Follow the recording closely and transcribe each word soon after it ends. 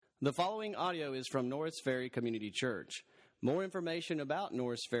The following audio is from Norris Ferry Community Church. More information about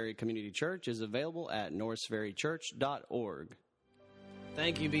Norris Ferry Community Church is available at norrisferrychurch.org.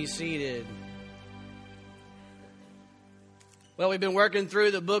 Thank you. Be seated. Well, we've been working through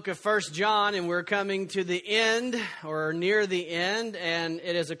the book of 1 John, and we're coming to the end, or near the end, and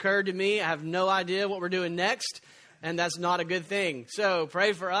it has occurred to me, I have no idea what we're doing next, and that's not a good thing. So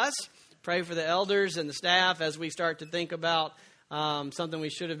pray for us, pray for the elders and the staff as we start to think about something we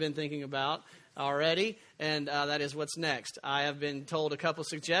should have been thinking about already, and that is what's next. I have been told a couple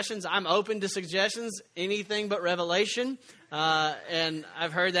suggestions. I'm open to suggestions, anything but Revelation, and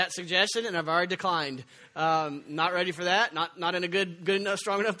I've heard that suggestion, and I've already declined. Not ready for that. Not in a good enough,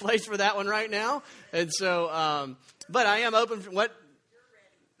 strong enough place for that one right now. And so, but I am open for what?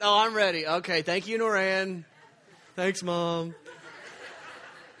 Oh, I'm ready. Okay, thank you, Noran. Thanks, Mom.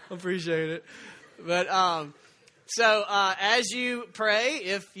 Appreciate it. But So as you pray,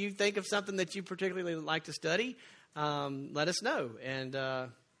 if you think of something that you particularly like to study, let us know, and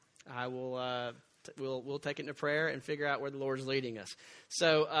I will. We'll take it into prayer and figure out where the Lord's leading us.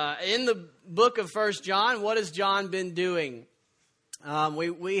 So in the book of 1 John, what has John been doing?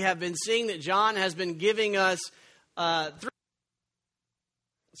 We have been seeing that John has been giving us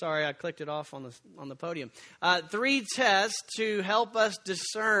Sorry, I clicked it off on the podium. 3 tests to help us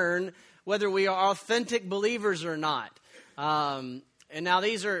discern whether we are authentic believers or not. And now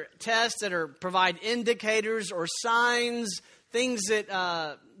these are tests that provide indicators or signs, things that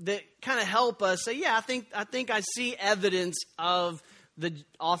kind of help us say, yeah, I think I see evidence of the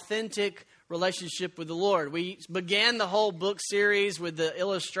authentic relationship with the Lord. We began the whole book series with the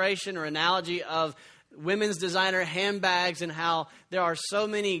illustration or analogy of women's designer handbags and how there are so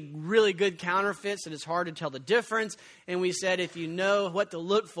many really good counterfeits that it's hard to tell the difference. And we said if you know what to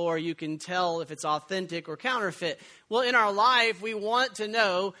look for, you can tell if it's authentic or counterfeit. Well, in our life, we want to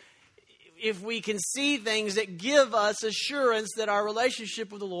know if we can see things that give us assurance that our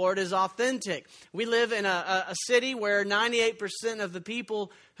relationship with the Lord is authentic. We live in a city where 98% of the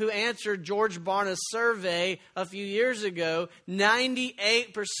people who answered George Barna's survey a few years ago,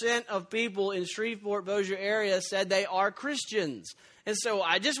 98% of people in Shreveport, Bossier area said they are Christians. And so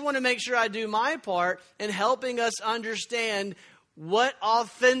I just want to make sure I do my part in helping us understand what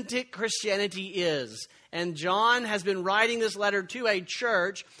authentic Christianity is. And John has been writing this letter to a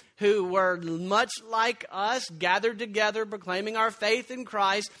church who were much like us, gathered together, proclaiming our faith in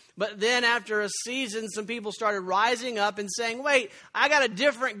Christ. But then after a season, some people started rising up and saying, wait, I got a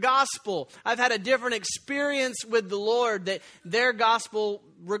different gospel. I've had a different experience with the Lord. That their gospel,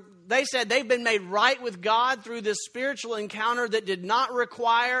 they said they've been made right with God through this spiritual encounter that did not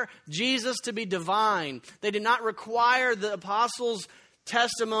require Jesus to be divine. They did not require the apostles'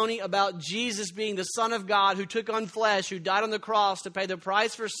 testimony about Jesus being the Son of God who took on flesh, who died on the cross to pay the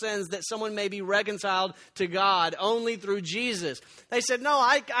price for sins that someone may be reconciled to God only through Jesus. They said, no,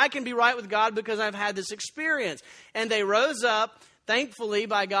 I can be right with God because I've had this experience. And they rose up. Thankfully,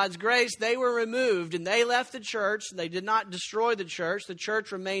 by God's grace, they were removed and they left the church. They did not destroy the church. The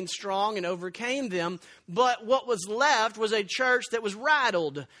church remained strong and overcame them. But what was left was a church that was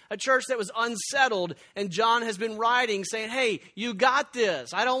rattled, a church that was unsettled. And John has been writing saying, hey, you got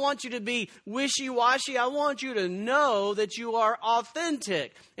this. I don't want you to be wishy-washy. I want you to know that you are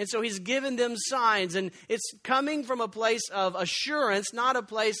authentic. And so he's given them signs. And it's coming from a place of assurance, not a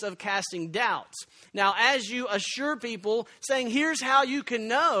place of casting doubts. Now, as you assure people, saying, here's how you can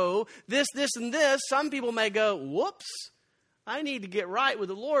know this, and this, some people may go, whoops, I need to get right with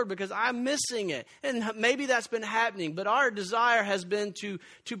the Lord because I'm missing it. And maybe that's been happening. But our desire has been to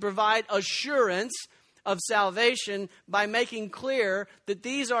provide assurance of salvation by making clear that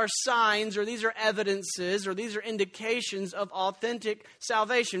these are signs or these are evidences or these are indications of authentic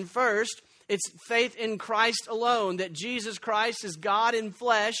salvation. First, it's faith in Christ alone, that Jesus Christ is God in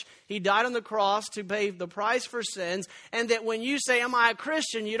flesh. He died on the cross to pay the price for sins. And that when you say, am I a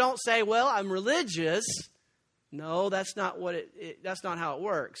Christian? You don't say, well, I'm religious. No, that's not that's not how it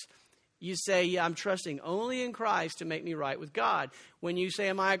works. You say, yeah, I'm trusting only in Christ to make me right with God. When you say,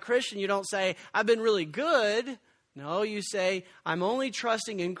 am I a Christian? You don't say, I've been really good. No, you say, I'm only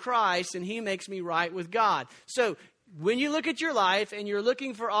trusting in Christ and He makes me right with God. So when you look at your life and you're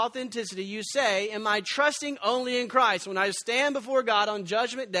looking for authenticity, you say, am I trusting only in Christ? When I stand before God on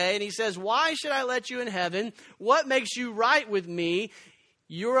Judgment Day and He says, why should I let you in heaven? What makes you right with me?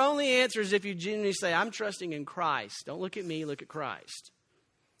 Your only answer is if you genuinely say, I'm trusting in Christ. Don't look at me, look at Christ.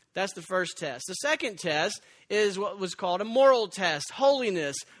 That's the first test. The second test is what was called a moral test: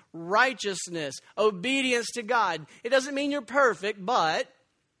 holiness, righteousness, obedience to God. It doesn't mean you're perfect, but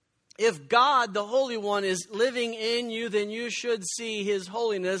If God, the Holy One, is living in you, then you should see His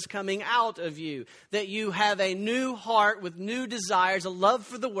holiness coming out of you. That you have a new heart with new desires, a love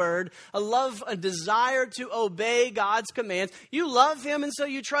for the Word, a desire to obey God's commands. You love Him, and so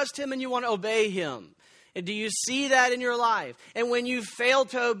you trust Him and you want to obey Him. And do you see that in your life? And when you fail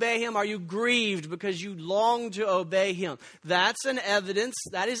to obey Him, are you grieved because you long to obey Him? That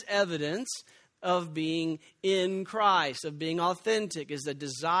is evidence of being in Christ, of being authentic, is the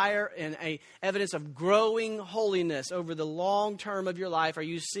desire and a evidence of growing holiness over the long term of your life. Are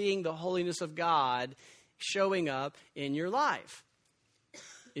you seeing the holiness of God showing up in your life?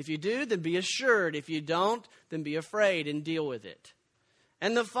 If you do, then be assured. If you don't, then be afraid and deal with it.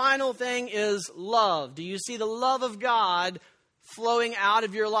 And the final thing is love. Do you see the love of God flowing out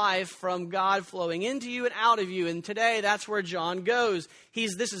of your life from God flowing into you and out of you? And today, that's where John goes.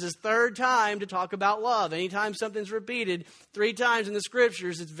 This is his third time to talk about love. Anytime something's repeated 3 times in the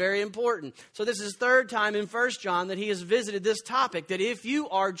Scriptures, it's very important. So this is his third time in 1 John that he has visited this topic, that if you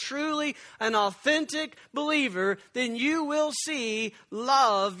are truly an authentic believer, then you will see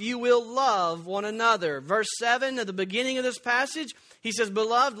love. You will love one another. Verse 7 at the beginning of this passage, he says,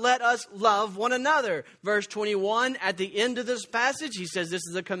 "Beloved, let us love one another." Verse 21, at the end of this passage, he says, "This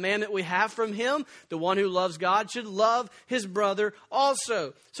is a commandment we have from Him. The one who loves God should love his brother also."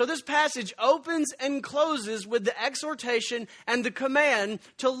 So this passage opens and closes with the exhortation and the command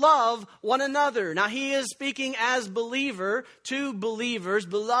to love one another. Now, he is speaking as believer to believers.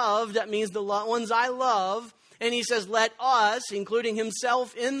 Beloved, that means the ones I love. And he says, let us, including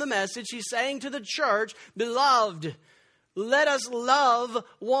himself in the message, he's saying to the church, beloved, let us love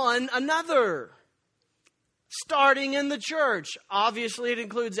one another. Starting in the church. Obviously, it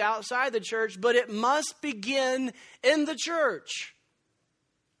includes outside the church, but it must begin in the church.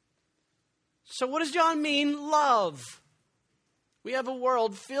 So what does John mean, love? We have a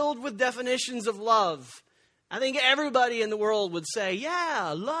world filled with definitions of love. I think everybody in the world would say,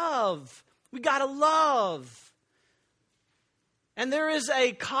 yeah, love. We gotta love. And there is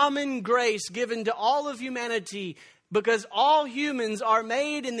a common grace given to all of humanity, because all humans are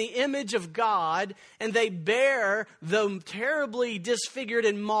made in the image of God, and they bear, though terribly disfigured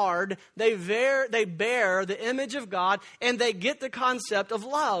and marred, they bear the image of God, and they get the concept of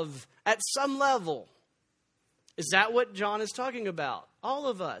love at some level. Is that what John is talking about? All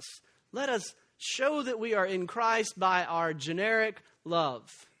of us. Let us show that we are in Christ by our generic love.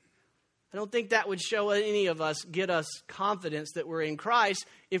 I don't think that would show any of us, get us confidence that we're in Christ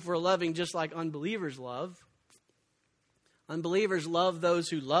if we're loving just like unbelievers love. Unbelievers love those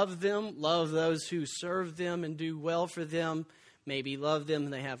who love them, love those who serve them and do well for them. Maybe love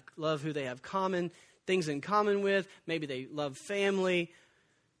them and love who they have things in common with. Maybe they love family.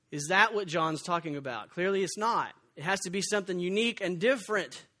 Is that what John's talking about? Clearly it's not. It has to be something unique and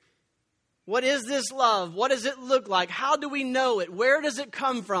different. What is this love? What does it look like? How do we know it? Where does it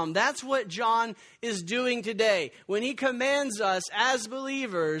come from? That's what John is doing today. When he commands us as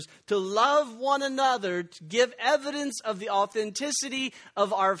believers to love one another, to give evidence of the authenticity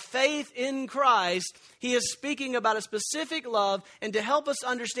of our faith in Christ, he is speaking about a specific love. And to help us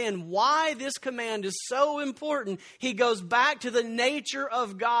understand why this command is so important, he goes back to the nature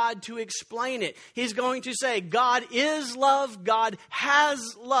of God to explain it. He's going to say, God is love, God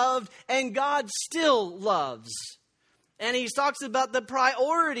has loved, and God still loves. And he talks about the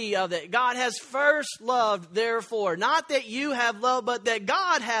priority of it. God has first loved, therefore. Not that you have loved, but that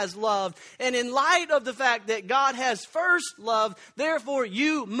God has loved. And in light of the fact that God has first loved, therefore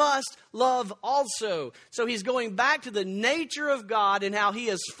you must love also. So he's going back to the nature of God and how he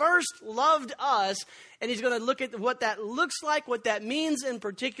has first loved us. And he's going to look at what that looks like, what that means in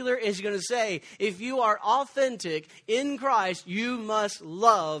particular. Is he's going to say, if you are authentic in Christ, you must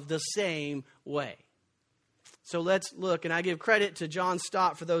love the same way. So let's look, and I give credit to John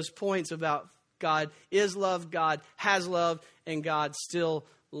Stott for those points about God is love, God has loved, and God still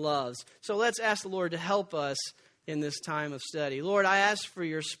loves. So let's ask the Lord to help us in this time of study. Lord, I ask for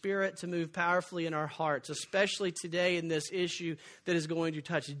your Spirit to move powerfully in our hearts, especially today in this issue that is going to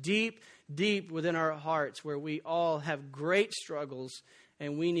touch deep, deep within our hearts, where we all have great struggles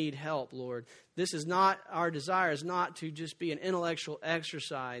and we need help, Lord. This is not, our desire is not to just be an intellectual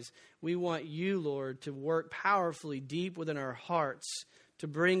exercise. We want you, Lord, to work powerfully deep within our hearts to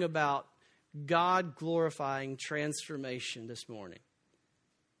bring about God-glorifying transformation this morning.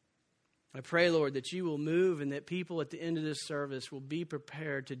 I pray, Lord, that you will move and that people at the end of this service will be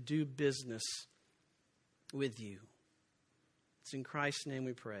prepared to do business with you. It's in Christ's name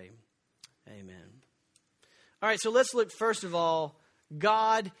we pray. Amen. All right, so let's look first of all.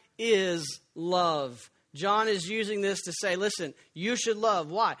 God is love. John is using this to say, listen, you should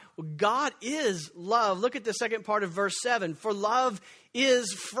love. Why? Well, God is love. Look at the second part of verse 7. For love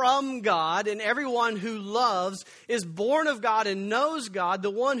is from God, and everyone who loves is born of God and knows God. The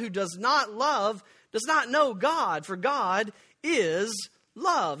one who does not love does not know God, for God is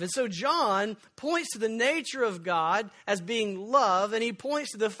love. And so John points to the nature of God as being love, and he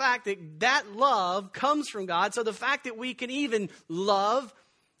points to the fact that that love comes from God. So the fact that we can even love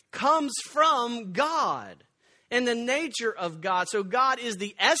comes from God and the nature of God. So God is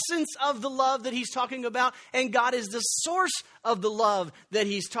the essence of the love that he's talking about, and God is the source of the love that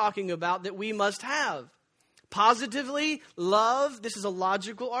he's talking about that we must have. Positively, love, this is a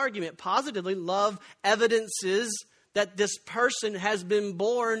logical argument. Positively, love evidences that this person has been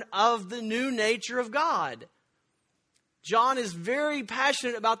born of the new nature of God. John is very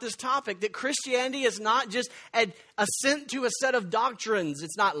passionate about this topic, that Christianity is not just an assent to a set of doctrines.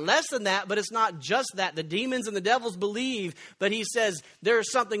 It's not less than that, but it's not just that. The demons and the devils believe, but he says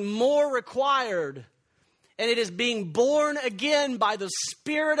there's something more required. And it is being born again by the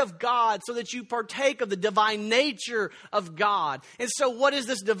Spirit of God so that you partake of the divine nature of God. And so what is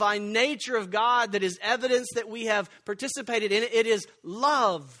this divine nature of God that is evidence that we have participated in? It is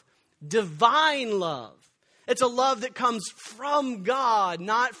love, divine love. It's a love that comes from God,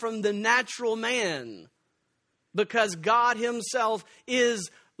 not from the natural man, because God himself is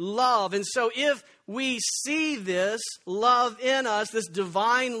love. And so if we see this love in us, this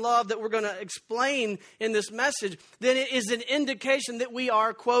divine love that we're going to explain in this message, then it is an indication that we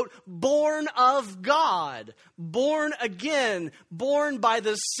are, quote, born of God, born again, born by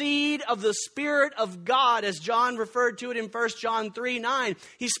the seed of the Spirit of God, as John referred to it in 1 John 3:9.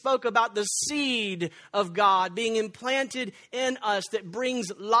 He spoke about the seed of God being implanted in us that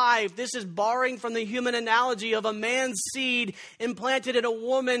brings life. This is borrowing from the human analogy of a man's seed implanted in a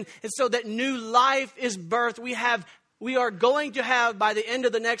woman, and so that new life is birth. We are going to have, by the end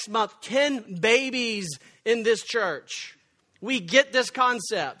of the next month, 10 babies in this church. We get this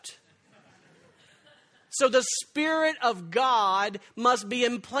concept. So the Spirit of God must be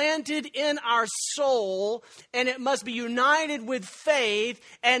implanted in our soul, and it must be united with faith,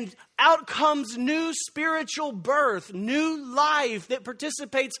 and out comes new spiritual birth, new life that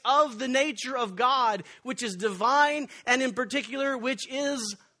participates of the nature of God, which is divine, and in particular, which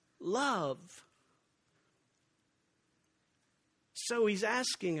is love. So he's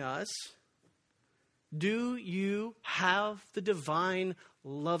asking us, do you have the divine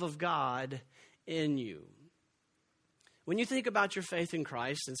love of God in you? When you think about your faith in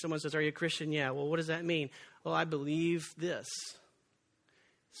Christ and someone says, are you a Christian? Yeah. Well, what does that mean? Well, I believe this.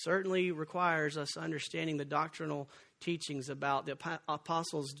 Certainly requires us understanding the doctrinal teachings about the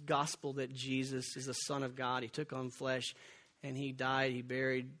apostles' gospel that Jesus is the Son of God. He took on flesh. And he died, he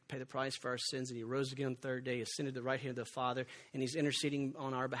buried, paid the price for our sins, and he rose again on the third day, ascended to the right hand of the Father, and he's interceding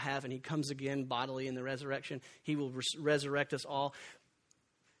on our behalf, and he comes again bodily in the resurrection. He will resurrect us all.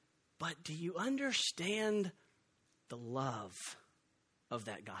 But do you understand the love of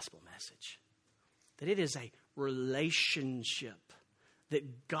that gospel message? That it is a relationship,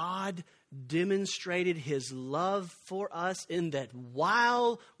 that God demonstrated his love for us in that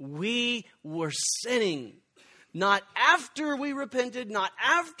while we were sinning, not after we repented, not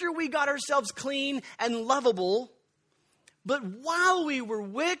after we got ourselves clean and lovable, but while we were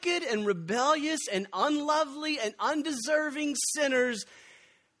wicked and rebellious and unlovely and undeserving sinners,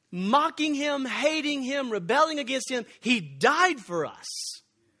 mocking him, hating him, rebelling against him, he died for us.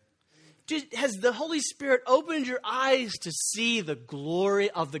 Has the Holy Spirit opened your eyes to see the glory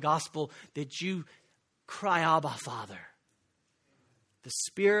of the gospel that you cry, Abba, Father? The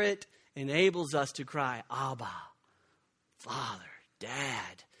Spirit enables us to cry, Abba, Father,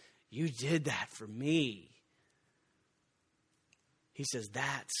 Dad, you did that for me. He says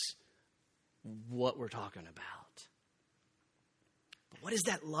that's what we're talking about. But what is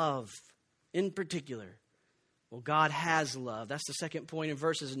that love in particular? Well, God has love. That's the second point. In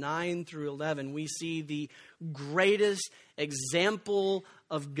verses 9 through 11, we see the greatest example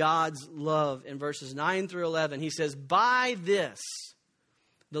of God's love. In verses 9 through 11, he says, by this,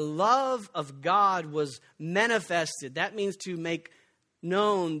 the love of God was manifested. That means to make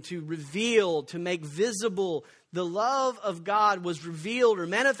known, to reveal, to make visible. The love of God was revealed or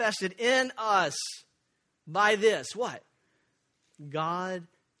manifested in us by this. What? God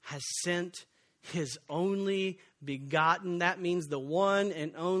has sent his only begotten, that means the one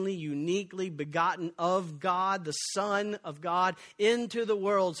and only uniquely begotten of God, the Son of God, into the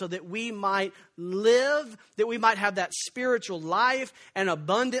world so that we might live, that we might have that spiritual life, an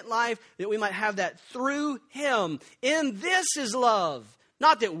abundant life, that we might have that through him. In this is love,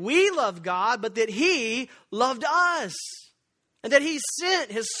 Not that we love God, but that He loved us. And that He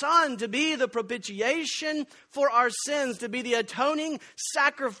sent His Son to be the propitiation for our sins, to be the atoning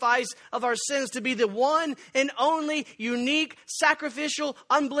sacrifice of our sins, to be the one and only unique, sacrificial,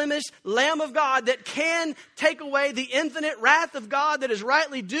 unblemished Lamb of God that can take away the infinite wrath of God that is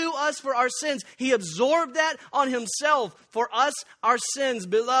rightly due us for our sins. He absorbed that on Himself for us, our sins.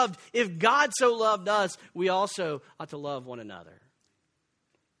 Beloved, if God so loved us, we also ought to love one another.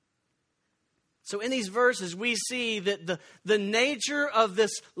 So in these verses, we see that the nature of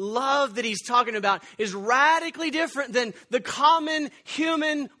this love that he's talking about is radically different than the common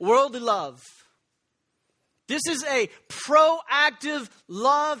human worldly love. This is a proactive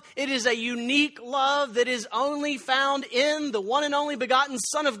love. It is a unique love that is only found in the one and only begotten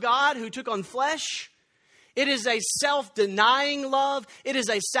Son of God who took on flesh. It is a self-denying love. It is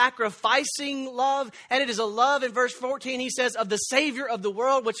a sacrificing love. And it is a love, in verse 14, he says, of the Savior of the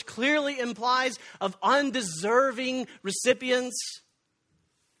world, which clearly implies of undeserving recipients.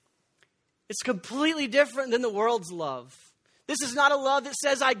 It's completely different than the world's love. This is not a love that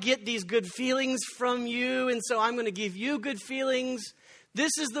says, I get these good feelings from you, and so I'm going to give you good feelings.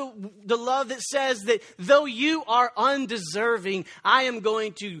 This is the love that says that though you are undeserving, I am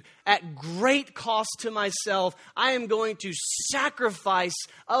going to, at great cost to myself, I am going to sacrifice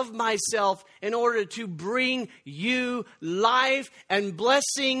of myself in order to bring you life and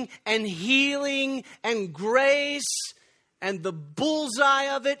blessing and healing and grace. And the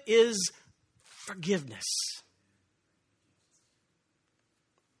bullseye of it is forgiveness.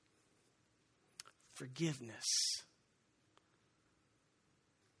 Forgiveness.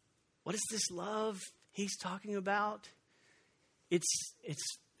 What is this love he's talking about? It's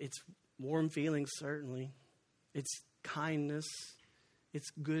warm feelings, certainly. It's kindness. It's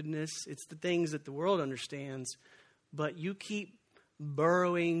goodness. It's the things that the world understands. But you keep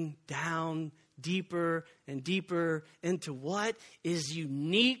burrowing down deeper and deeper into what is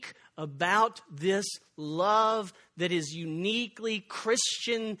unique about this love that is uniquely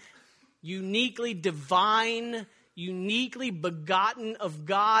Christian, uniquely divine, uniquely begotten of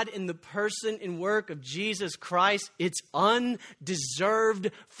God in the person and work of Jesus Christ. It's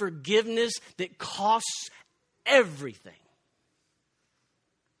undeserved forgiveness that costs everything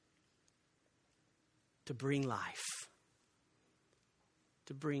to bring life,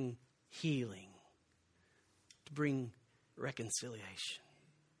 to bring healing, to bring reconciliation.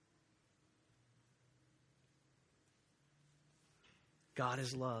 God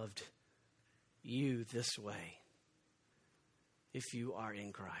has loved you this way if you are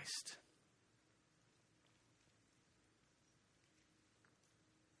in Christ.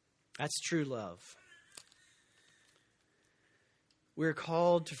 That's true love. We're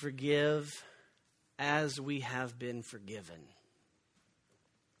called to forgive as we have been forgiven.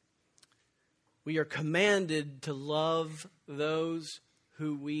 We are commanded to love those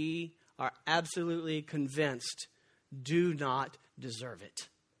who we are absolutely convinced do not deserve it.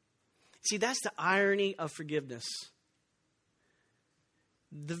 See, that's the irony of forgiveness.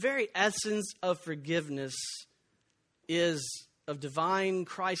 The very essence of forgiveness of divine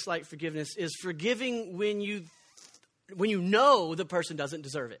Christ-like forgiveness is forgiving when you know the person doesn't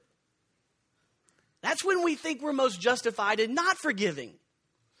deserve it. That's when we think we're most justified in not forgiving.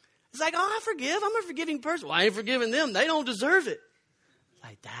 It's like, oh, I forgive. I'm a forgiving person. Well, I ain't forgiving them. They don't deserve it.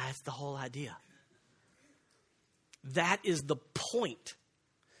 Like, that's the whole idea. That is the point.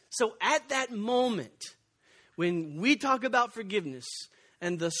 So at that moment, when we talk about forgiveness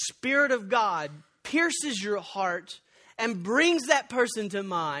and the Spirit of God pierces your heart and brings that person to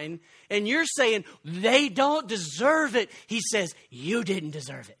mind, and you're saying, they don't deserve it, he says, you didn't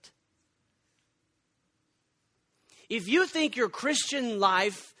deserve it. If you think your Christian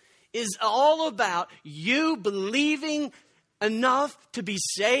life is all about you believing enough to be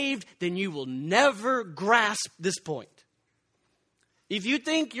saved, then you will never grasp this point. If you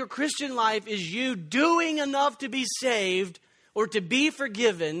think your Christian life is you doing enough to be saved or to be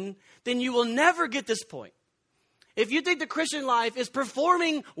forgiven, then you will never get this point. If you think the Christian life is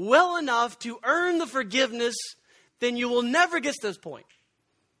performing well enough to earn the forgiveness, then you will never get to this point.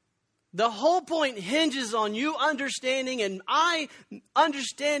 The whole point hinges on you understanding and I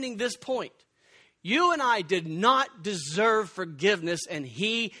understanding this point. You and I did not deserve forgiveness, and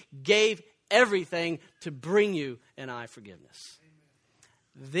he gave everything to bring you and I forgiveness.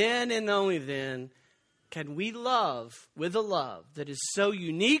 Then and only then can we love with a love that is so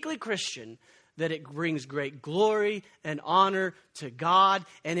uniquely Christian that it brings great glory and honor to God,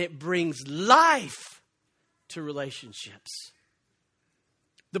 and it brings life to relationships.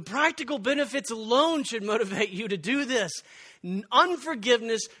 The practical benefits alone should motivate you to do this.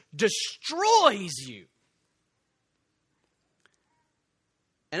 Unforgiveness destroys you.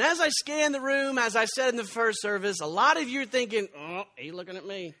 And as I scan the room, as I said in the first service, a lot of you are thinking, oh, are you looking at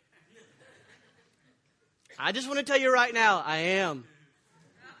me? I just want to tell you right now, I am.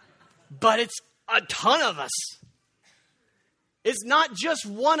 But it's a ton of us. It's not just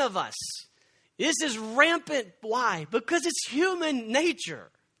one of us. This is rampant. Why? Because it's human nature.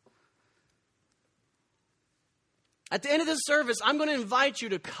 At the end of this service, I'm going to invite you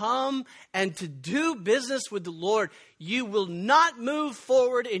to come and to do business with the Lord. You will not move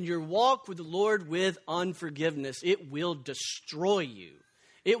forward in your walk with the Lord with unforgiveness. It will destroy you.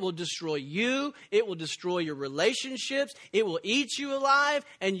 It will destroy you. It will destroy your relationships. It will eat you alive,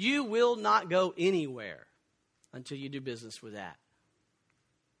 and you will not go anywhere until you do business with that.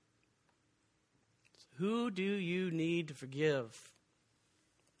 Who do you need to forgive?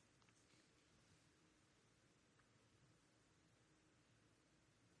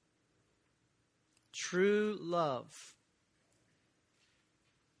 True love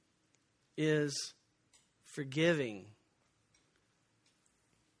is forgiving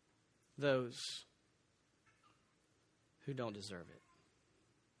those who don't deserve it.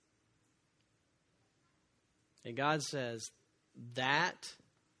 And God says that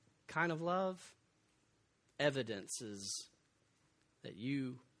kind of love evidences that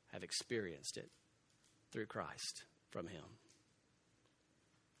you have experienced it through Christ from Him.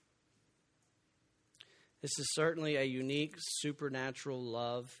 This is certainly a unique supernatural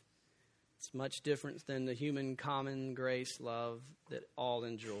love. It's much different than the human common grace love that all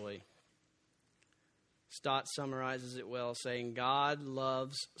enjoy. Stott summarizes it well, saying, God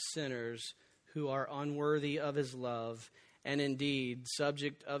loves sinners who are unworthy of His love and indeed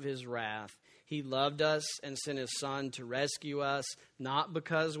subject of His wrath. He loved us and sent His Son to rescue us, not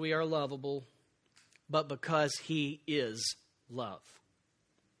because we are lovable, but because He is love.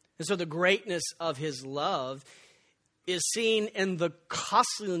 And so the greatness of His love is seen in the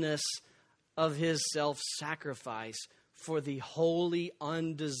costliness of His self-sacrifice for the wholly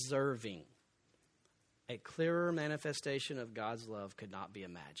undeserving. A clearer manifestation of God's love could not be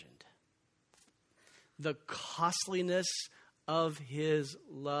imagined. The costliness of His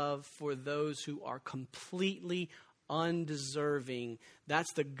love for those who are completely undeserving.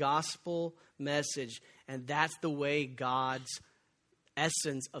 That's the gospel message, and that's the way God's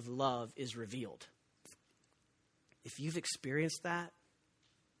essence of love is revealed. If you've experienced that,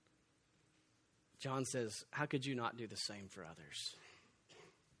 John says, how could you not do the same for others?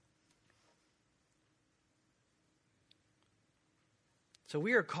 So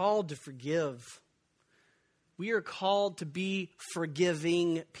we are called to forgive. We are called to be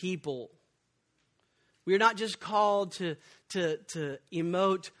forgiving people. We are not just called to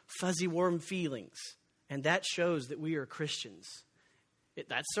emote fuzzy, warm feelings. And that shows that we are Christians.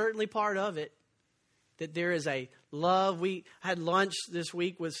 That's certainly part of it. That there is a love. We had lunch this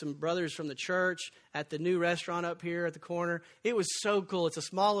week with some brothers from the church at the new restaurant up here at the corner. It was so cool. It's a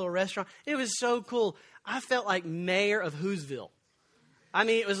small little restaurant. It was so cool. I felt like mayor of Whoville. I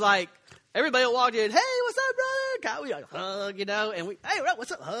mean, it was like everybody walked in. Hey, what's up, brother? God, we like hug, you know, and hey,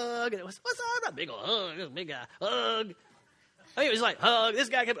 what's up, hug? And what's up, that big old hug, this big guy, hug. I mean, it was like hug. This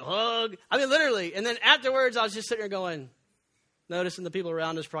guy kept hug. I mean, literally. And then afterwards, I was just sitting there going, noticing the people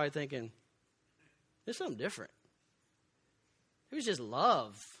around us probably thinking, there's something different. It was just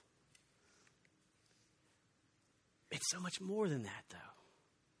love. It's so much more than that, though.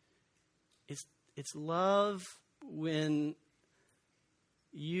 It's love when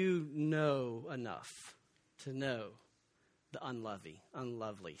you know enough to know the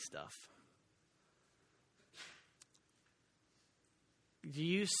unlovely stuff. Do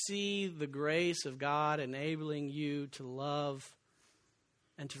you see the grace of God enabling you to love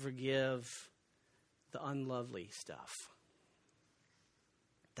and to forgive the unlovely stuff?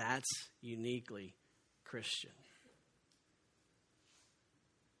 That's uniquely Christian.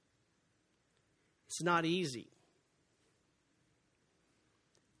 It's not easy.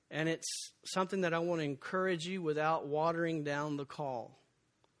 And it's something that I want to encourage you without watering down the call.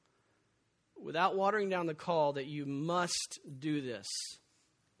 Without watering down the call that you must do this.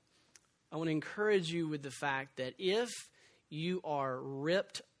 I want to encourage you with the fact that if you are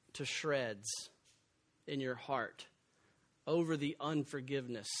ripped to shreds in your heart over the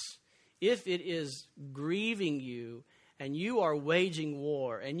unforgiveness, if it is grieving you and you are waging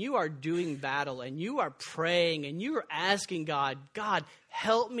war and you are doing battle and you are praying and you are asking God, God,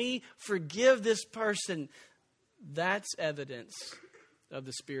 help me forgive this person, that's evidence of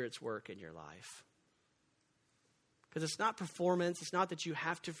the Spirit's work in your life. Because it's not performance. It's not that you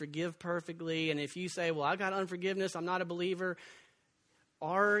have to forgive perfectly. And if you say, well, I got unforgiveness, I'm not a believer.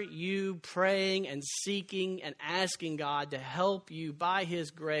 Are you praying and seeking and asking God to help you by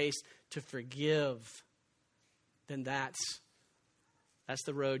His grace to forgive? Then that's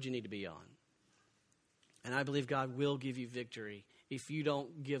the road you need to be on. And I believe God will give you victory if you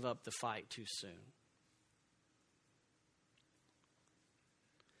don't give up the fight too soon.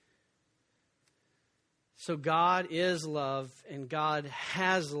 So God is love, and God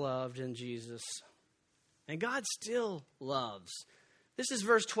has loved in Jesus. And God still loves. This is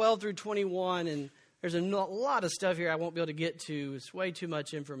verse 12 through 21, and there's a lot of stuff here I won't be able to get to. It's way too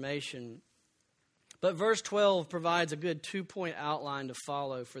much information. But verse 12 provides a good 2-point outline to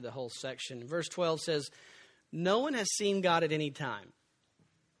follow for the whole section. Verse 12 says, no one has seen God at any time.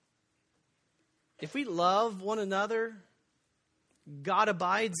 If we love one another, God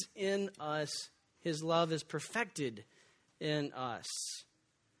abides in us. His love is perfected in us.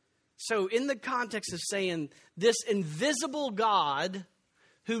 So in the context of saying this invisible God,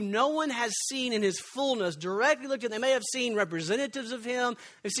 who no one has seen in His fullness, directly looked at, they may have seen representatives of Him.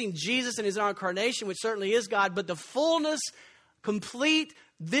 They've seen Jesus in His incarnation, which certainly is God, but the fullness, complete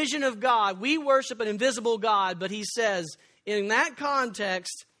vision of God. We worship an invisible God, but He says, in that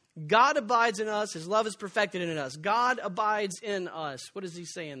context, God abides in us. His love is perfected in us. God abides in us. What is He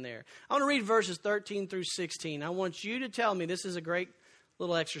saying there? I want to read verses 13 through 16. I want you to tell me, this is a great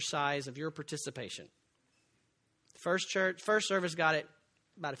little exercise of your participation. First service got it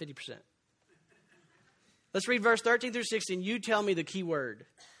about a 50%. Let's read verse 13 through 16. You tell me the key word.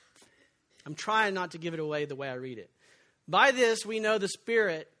 I'm trying not to give it away the way I read it. By this we know the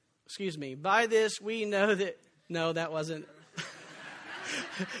Spirit. By this we know that. No, that wasn't.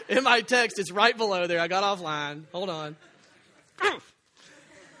 In my text, it's right below there. I got offline. Hold on.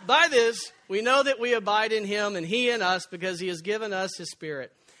 By this, we know that we abide in Him and He in us because He has given us His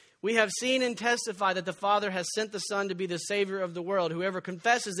Spirit. We have seen and testify that the Father has sent the Son to be the Savior of the world. Whoever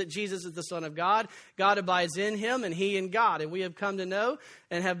confesses that Jesus is the Son of God, God abides in Him and He in God. And we have come to know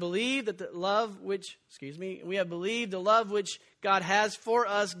and have believed that the love which God has for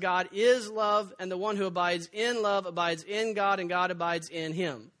us. God is love, and the one who abides in love abides in God, and God abides in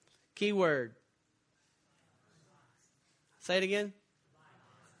him. Key word. Say it again.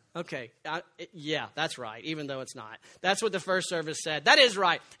 Okay. Yeah, that's right, even though it's not. That's what the first service said. That is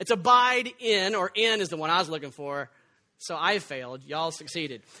right. It's abide in, or in is the one I was looking for. So I failed. Y'all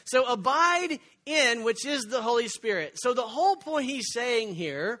succeeded. So abide in, which is the Holy Spirit. So the whole point he's saying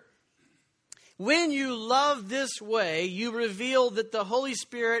here, when you love this way, you reveal that the Holy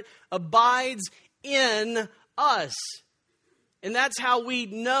Spirit abides in us. And that's how we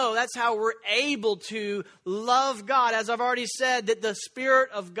know, that's how we're able to love God. As I've already said, that the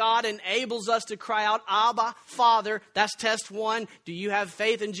Spirit of God enables us to cry out, Abba, Father. That's test one. Do you have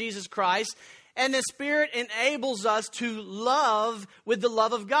faith in Jesus Christ? And the Spirit enables us to love with the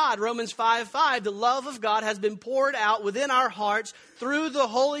love of God. Romans 5:5, the love of God has been poured out within our hearts through the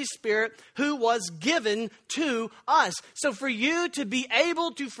Holy Spirit who was given to us. So for you to be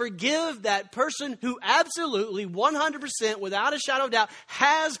able to forgive that person who absolutely 100% without a shadow of doubt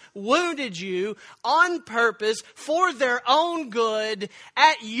has wounded you on purpose for their own good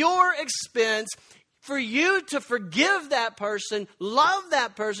at your expense, for you to forgive that person, love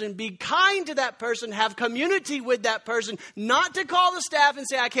that person, be kind to that person, have community with that person, not to call the staff and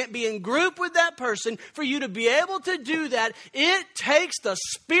say, I can't be in group with that person. For you to be able to do that, it takes the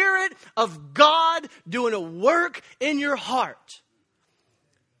Spirit of God doing a work in your heart.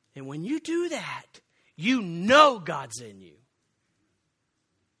 And when you do that, you know God's in you.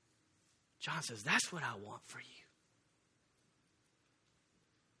 John says, that's what I want for you.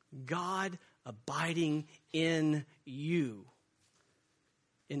 God abiding in you,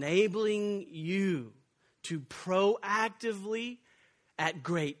 enabling you to proactively, at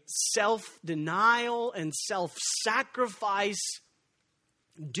great self-denial and self-sacrifice,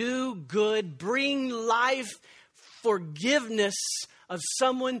 do good, bring life, forgiveness of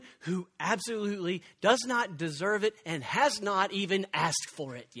someone who absolutely does not deserve it and has not even asked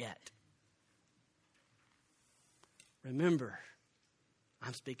for it yet. Remember,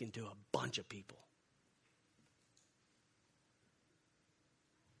 I'm speaking to a bunch of people.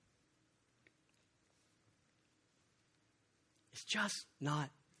 It's just not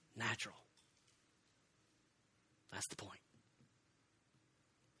natural. That's the point.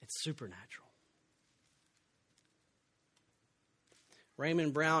 It's supernatural.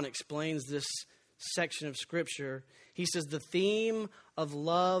 Raymond Brown explains this section of Scripture. He says the theme of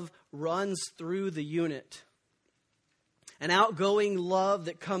love runs through the unit. An outgoing love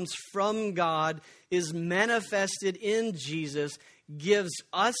that comes from God is manifested in Jesus, gives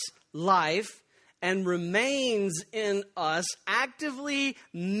us life, and remains in us, actively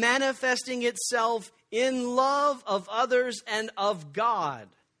manifesting itself in love of others and of God.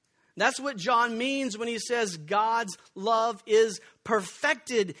 That's what John means when he says God's love is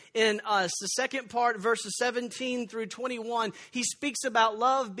perfected in us. The second part, verses 17 through 21, he speaks about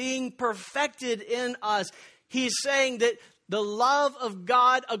love being perfected in us. He's saying that the love of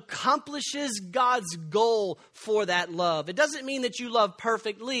God accomplishes God's goal for that love. It doesn't mean that you love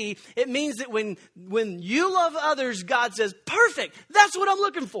perfectly. It means that when you love others, God says, perfect, that's what I'm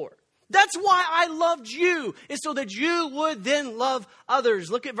looking for. That's why I loved you, is so that you would then love others.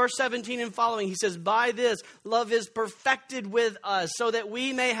 Look at verse 17 and following. He says, by this, love is perfected with us, so that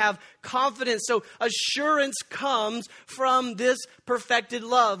we may have confidence. So assurance comes from this perfected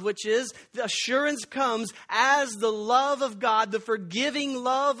love, which is, the assurance comes as the love of God, the forgiving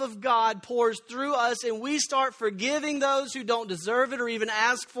love of God pours through us, and we start forgiving those who don't deserve it or even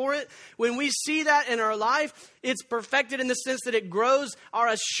ask for it. When we see that in our life, it's perfected in the sense that it grows our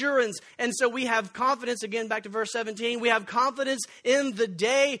assurance. And so we have confidence, again, back to verse 17, we have confidence in the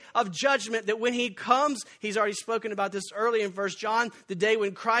day of judgment, that when he comes, he's already spoken about this early in 1 John, the day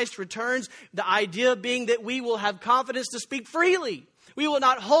when Christ returns, the idea being that we will have confidence to speak freely. We will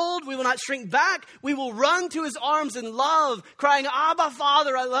not hold, we will not shrink back. We will run to his arms in love, crying, Abba,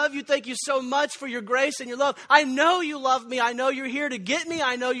 Father, I love you. Thank you so much for your grace and your love. I know you love me. I know you're here to get me.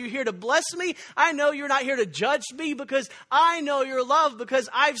 I know you're here to bless me. I know you're not here to judge me, because I know your love, because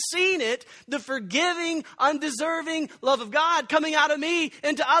I've seen it, the forgiving, undeserving love of God coming out of me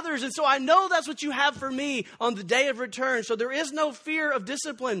into others. And so I know that's what you have for me on the day of return. So there is no fear of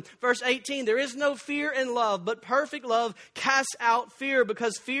discipline. Verse 18, there is no fear in love, but perfect love casts out fear,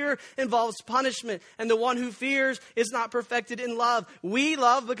 because fear involves punishment, and the one who fears is not perfected in love. We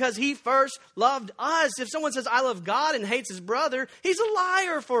love because he first loved us. If someone says, I love God, and hates his brother, he's a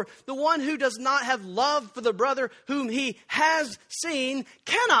liar. For the one who does not have love for the brother whom he has seen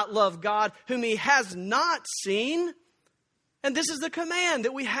cannot love God whom he has not seen. And this is the command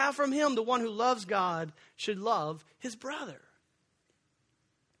that we have from him. The one who loves God should love his brother.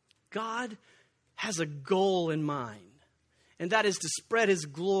 God has a goal in mind, and that is to spread his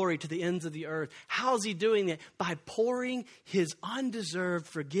glory to the ends of the earth. How is he doing that? By pouring his undeserved,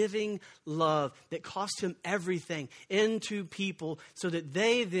 forgiving love that cost him everything into people, so that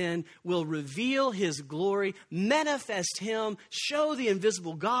they then will reveal his glory, manifest him, show the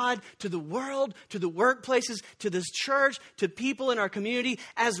invisible God to the world, to the workplaces, to this church, to people in our community.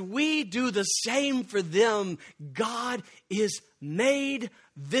 As we do the same for them, God is made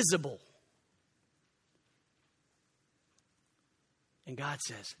visible. And God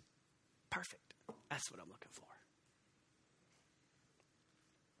says, perfect. That's what I'm looking for.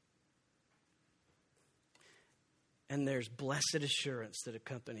 And there's blessed assurance that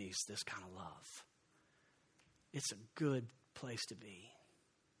accompanies this kind of love. It's a good place to be.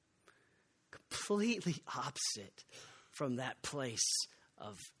 Completely opposite from that place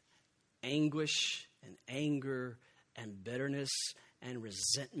of anguish and anger and bitterness and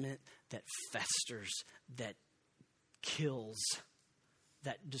resentment that festers, that kills,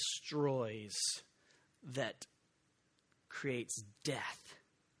 that destroys, that creates death.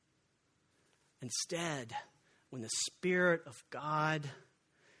 Instead, when the Spirit of God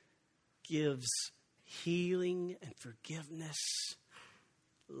gives healing and forgiveness,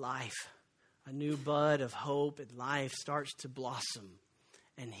 life, a new bud of hope and life starts to blossom,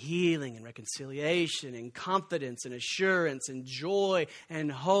 and healing and reconciliation and confidence and assurance and joy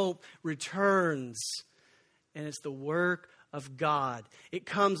and hope returns. And it's the work of God. It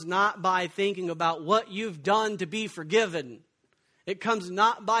comes not by thinking about what you've done to be forgiven. It comes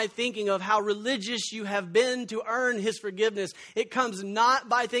not by thinking of how religious you have been to earn his forgiveness. It comes not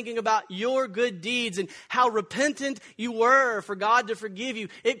by thinking about your good deeds and how repentant you were for God to forgive you.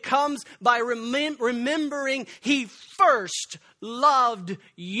 It comes by remembering he first loved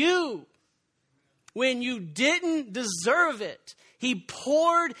you when you didn't deserve it. He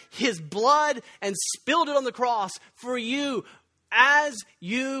poured his blood and spilled it on the cross for you as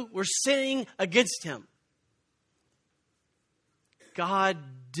you were sinning against him. God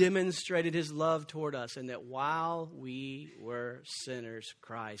demonstrated his love toward us, and that while we were sinners,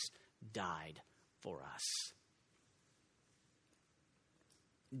 Christ died for us.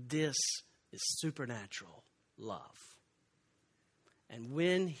 This is supernatural love. And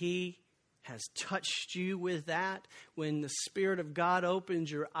when he has touched you with that, when the Spirit of God opened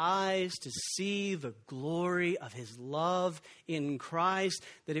your eyes to see the glory of His love in Christ,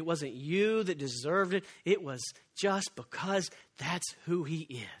 that it wasn't you that deserved it, it was just because that's who He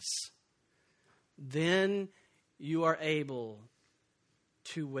is, then you are able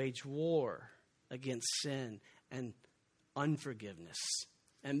to wage war against sin and unforgiveness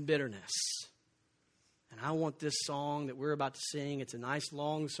and bitterness. And I want this song that we're about to sing, it's a nice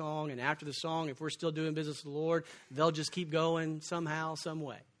long song, and after the song, if we're still doing business with the Lord, they'll just keep going somehow, some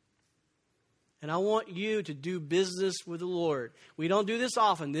way. And I want you to do business with the Lord. We don't do this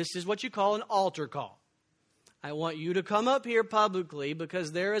often. This is what you call an altar call. I want you to come up here publicly,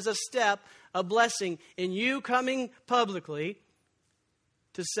 because there is a step, a blessing in you coming publicly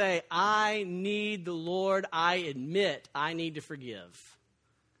to say, I need the Lord. I admit I need to forgive.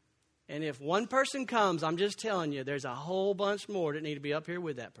 And if one person comes, I'm just telling you, there's a whole bunch more that need to be up here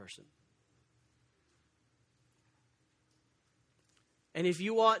with that person. And if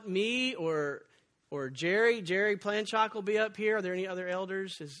you want me or Jerry Planchok will be up here. Are there any other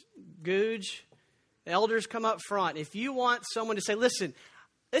elders? Is Googe? The elders come up front. If you want someone to say, listen,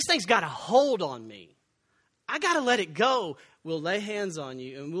 this thing's got a hold on me, I got to let it go, we'll lay hands on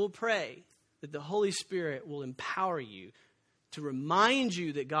you and we'll pray that the Holy Spirit will empower you to remind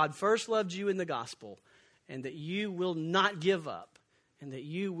you that God first loved you in the gospel, and that you will not give up, and that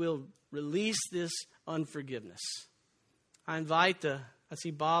you will release this unforgiveness. I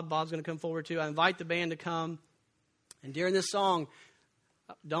see Bob. Bob's going to come forward too. I invite the band to come. And during this song,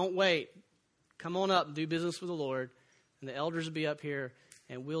 don't wait. Come on up and do business with the Lord. And the elders will be up here,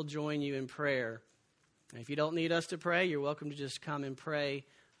 and we'll join you in prayer. And if you don't need us to pray, you're welcome to just come and pray.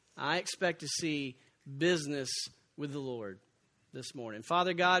 I expect to see business with the Lord this morning.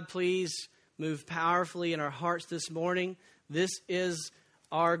 Father God, please move powerfully in our hearts this morning. This is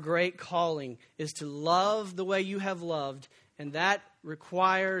our great calling, is to love the way you have loved, and that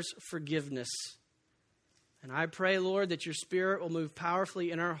requires forgiveness. And I pray, Lord, that your Spirit will move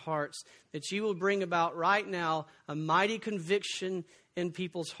powerfully in our hearts, that you will bring about right now a mighty conviction in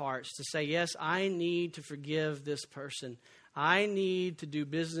people's hearts to say, yes, I need to forgive this person. I need to do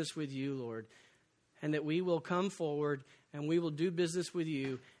business with you, Lord. And that we will come forward and we will do business with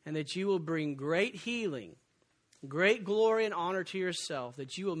you, and that you will bring great healing, great glory and honor to yourself,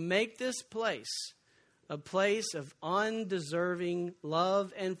 that you will make this place a place of undeserving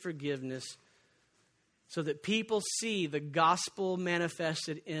love and forgiveness, so that people see the gospel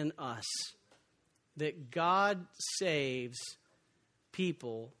manifested in us, that God saves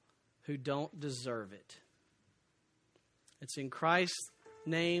people who don't deserve it. It's in Christ's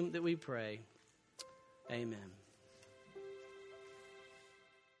name that we pray. Amen.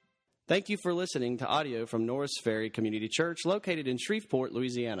 Thank you for listening to audio from Norris Ferry Community Church, located in Shreveport,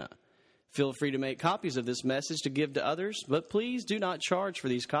 Louisiana. Feel free to make copies of this message to give to others, but please do not charge for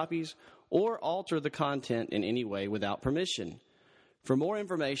these copies or alter the content in any way without permission. For more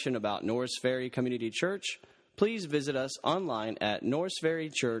information about Norris Ferry Community Church, please visit us online at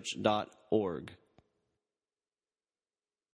norrisferrychurch.org.